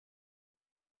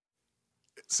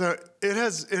So it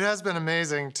has been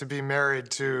amazing to be married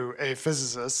to a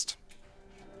physicist.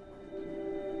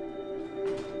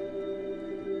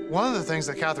 One of the things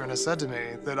that Catherine has said to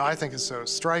me that I think is so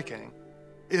striking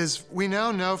is we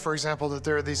now know, for example, that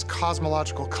there are these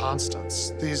cosmological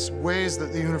constants, these ways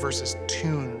that the universe is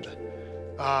tuned.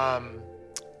 And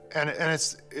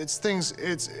it's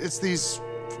these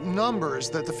numbers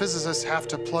that the physicists have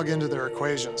to plug into their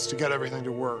equations to get everything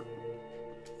to work.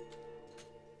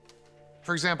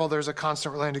 For example, there's a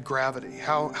constant relating to gravity.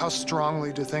 How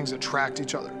strongly do things attract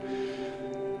each other?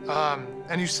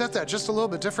 And you set that just a little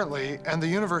bit differently, and the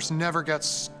universe never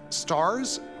gets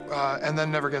stars and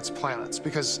then never gets planets,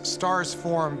 because stars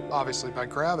form, obviously, by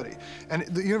gravity. And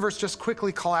the universe just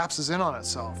quickly collapses in on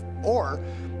itself. Or,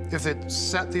 if it's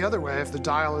set the other way, if the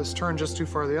dial is turned just too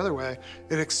far the other way,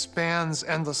 it expands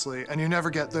endlessly, and you never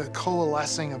get the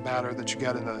coalescing of matter that you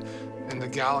get in the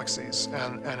galaxies,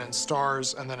 and in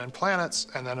stars, and then in planets,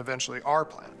 and then eventually our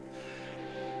planet.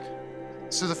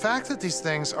 So the fact that these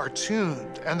things are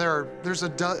tuned, and there's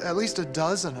at least a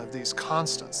dozen of these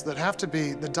constants that have to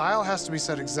be, the dial has to be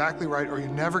set exactly right, or you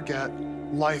never get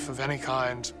life of any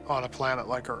kind on a planet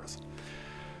like Earth.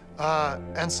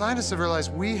 And scientists have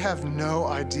realized we have no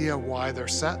idea why they're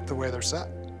set the way they're set.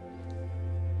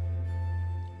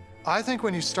 I think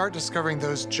when you start discovering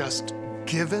those just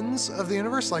givens of the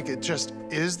universe, like it just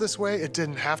is this way, it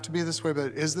didn't have to be this way, but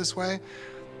it is this way,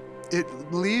 it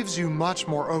leaves you much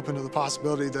more open to the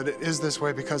possibility that it is this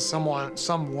way because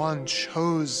someone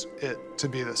chose it to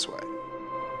be this way.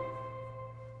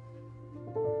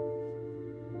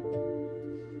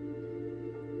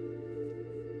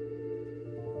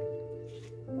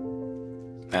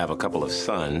 I have a couple of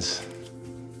sons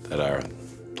that are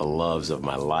the loves of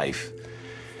my life,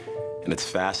 and it's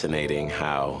fascinating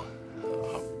how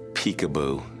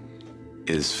peekaboo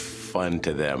is fun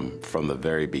to them from the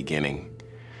very beginning.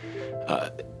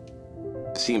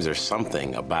 It seems there's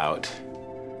something about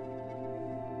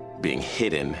being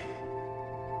hidden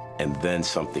and then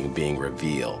something being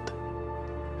revealed.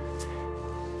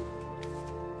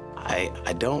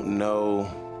 I don't know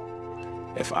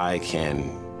if I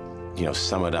can,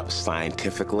 sum it up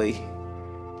scientifically,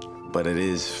 but it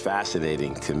is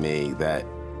fascinating to me that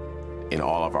in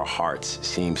all of our hearts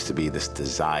seems to be this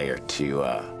desire to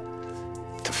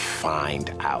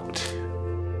find out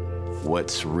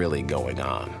what's really going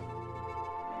on.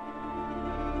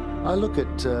 I look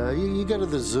at, you go to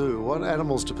the zoo, what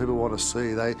animals do people want to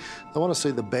see? They want to see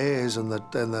the bears and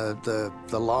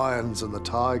the lions and the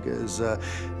tigers.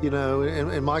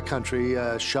 In my country,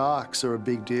 sharks are a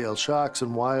big deal, sharks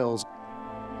and whales.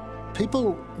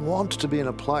 People want to be in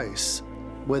a place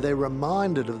where they're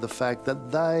reminded of the fact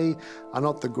that they are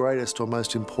not the greatest or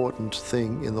most important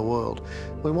thing in the world.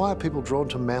 I mean, why are people drawn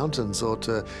to mountains or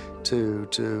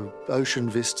to ocean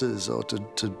vistas or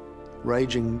to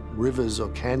raging rivers or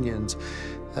canyons?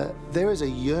 There is a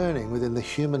yearning within the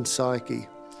human psyche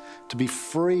to be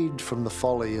freed from the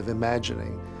folly of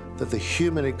imagining that the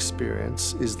human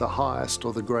experience is the highest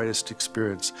or the greatest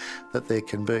experience that there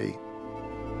can be.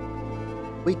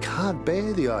 We can't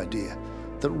bear the idea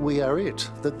that we are it,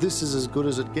 that this is as good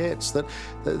as it gets, that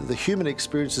the human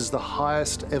experience is the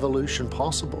highest evolution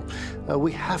possible.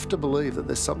 We have to believe that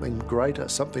there's something greater,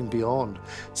 something beyond,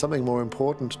 something more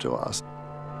important to us.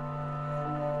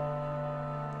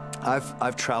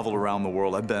 I've traveled around the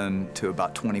world. I've been to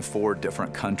about 24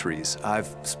 different countries.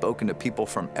 I've spoken to people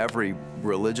from every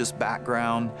religious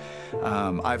background.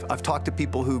 I've talked to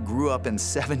people who grew up in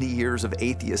 70 years of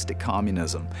atheistic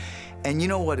communism. And you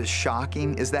know what is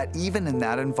shocking is that even in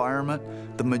that environment,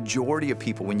 the majority of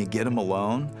people, when you get them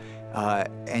alone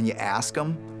and you ask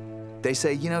them, they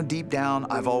say, deep down,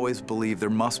 I've always believed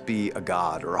there must be a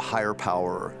God or a higher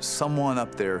power or someone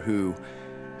up there who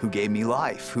gave me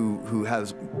life, who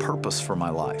has purpose for my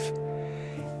life.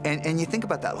 And you think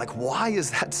about that, like, why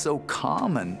is that so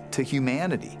common to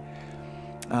humanity?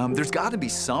 There's got to be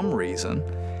some reason.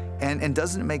 And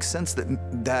doesn't it make sense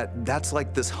that's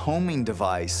like this homing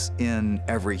device in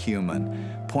every human,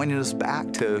 pointing us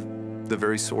back to the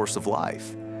very source of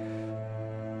life?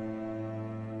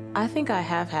 I think I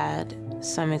have had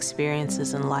some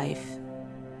experiences in life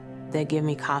that give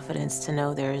me confidence to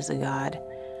know there is a God.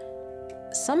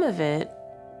 Some of it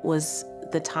was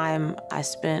the time I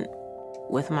spent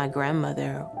with my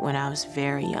grandmother when I was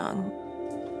very young.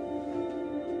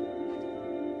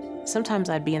 Sometimes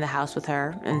I'd be in the house with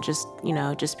her and just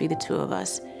be the two of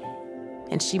us.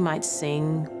 And she might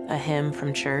sing a hymn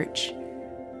from church,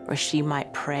 or she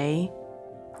might pray.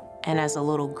 And as a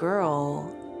little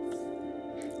girl,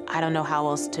 I don't know how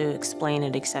else to explain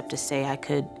it except to say I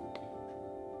could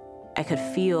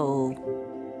feel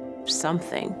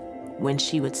something when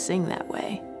she would sing that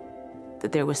way.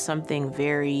 That there was something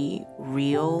very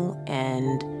real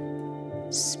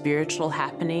and spiritual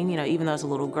happening. You know, even though as a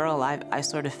little girl, I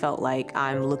sort of felt like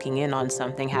I'm looking in on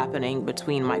something happening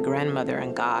between my grandmother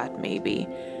and God, maybe.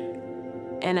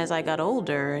 And as I got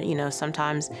older, you know,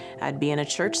 sometimes I'd be in a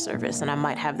church service and I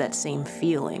might have that same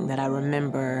feeling that I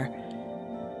remember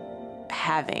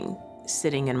having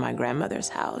sitting in my grandmother's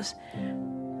house.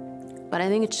 But I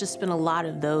think it's just been a lot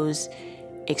of those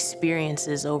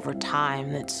experiences over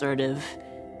time that sort of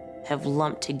have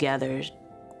lumped together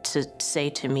to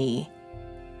say to me,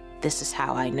 this is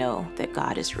how I know that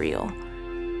God is real.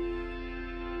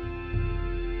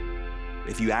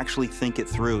 If you actually think it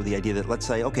through, the idea that, let's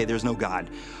say, okay, there's no God.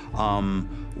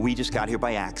 We just got here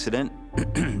by accident.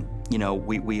 You know,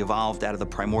 we evolved out of the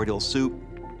primordial soup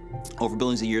over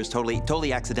billions of years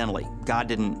totally accidentally. God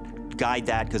didn't guide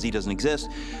that because he doesn't exist.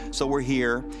 So we're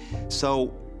here.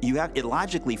 So it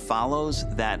logically follows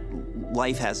that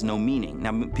life has no meaning.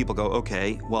 Now people go,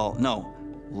 okay, well, no,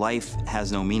 life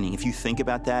has no meaning. If you think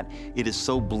about that, it is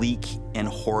so bleak and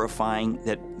horrifying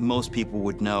that most people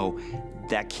would know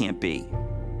that can't be.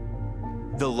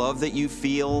 The love that you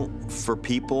feel for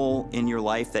people in your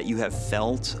life that you have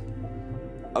felt,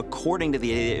 according to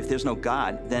the idea, if there's no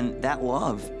God, then that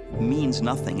love means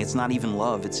nothing. It's not even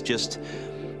love. It's just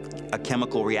a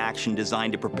chemical reaction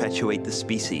designed to perpetuate the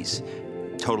species,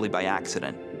 totally by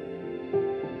accident.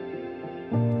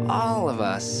 All of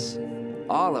us,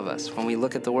 when we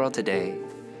look at the world today,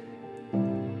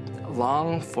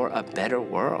 long for a better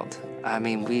world. I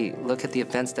mean, we look at the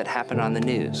events that happen on the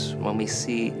news, when we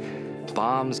see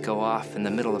bombs go off in the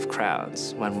middle of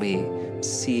crowds, when we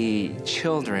see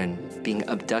children being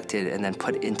abducted and then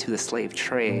put into the slave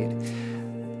trade.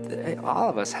 All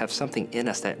of us have something in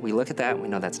us that we look at that and we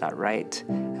know that's not right,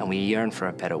 and we yearn for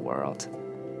a better world.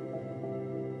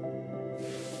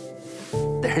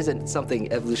 There isn't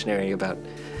something evolutionary about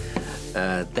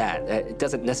that. It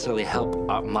doesn't necessarily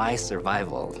help my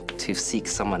survival to seek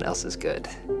someone else's good.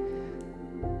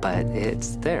 But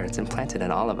it's there, it's implanted in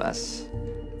all of us.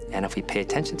 And if we pay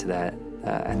attention to that,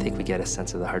 I think we get a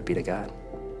sense of the heartbeat of God.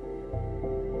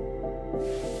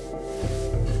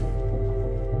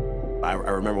 I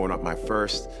remember when my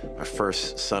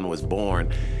first son was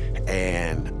born,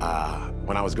 and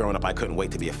when I was growing up, I couldn't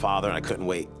wait to be a father, and I couldn't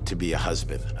wait to be a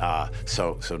husband.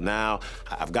 So now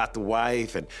I've got the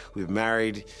wife, and we've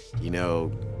married, you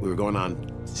know, we were going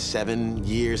on 7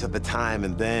 years at the time,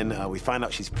 and then we find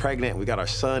out she's pregnant, we got our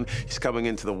son, he's coming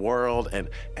into the world, and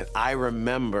I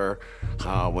remember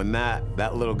when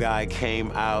that little guy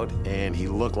came out, and he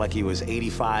looked like he was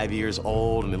 85 years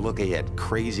old, and he had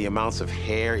crazy amounts of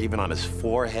hair, even on his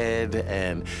forehead,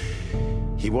 and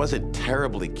he wasn't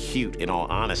terribly cute, in all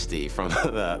honesty, from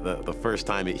the first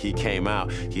time he came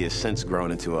out. He has since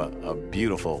grown into a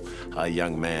beautiful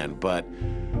young man. But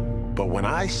when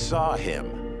I saw him,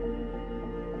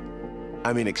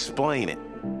 I mean, explain it.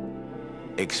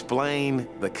 Explain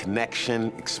the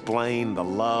connection, explain the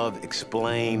love,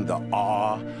 explain the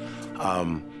awe.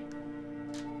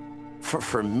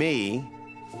 For me,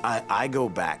 I go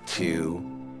back to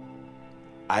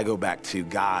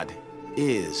God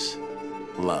is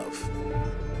love.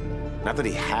 Not that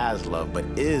he has love, but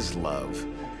is love.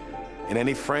 And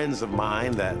any friends of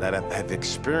mine that have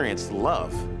experienced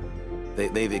love,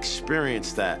 they've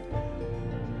experienced that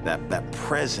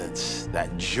presence,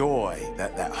 that joy,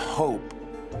 that hope.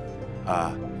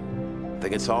 I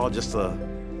think it's all just a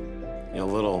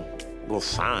little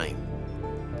sign.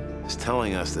 It's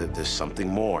telling us that there's something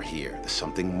more here. There's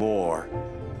something more.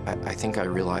 I think I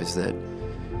realized that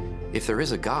if there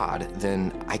is a God,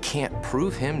 then I can't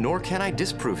prove him, nor can I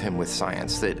disprove him with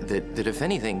science. That if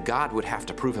anything, God would have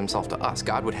to prove himself to us.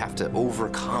 God would have to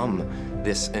overcome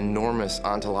this enormous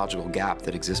ontological gap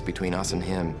that exists between us and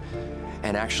him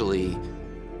and actually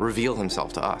reveal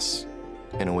himself to us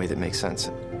in a way that makes sense.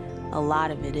 A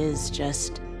lot of it is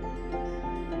just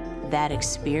that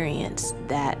experience,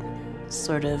 that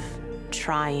sort of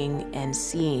trying and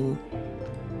seeing,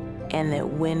 and that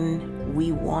when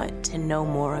we want to know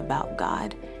more about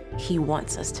God, he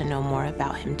wants us to know more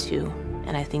about him too.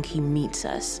 And I think he meets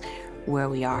us where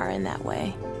we are in that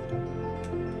way.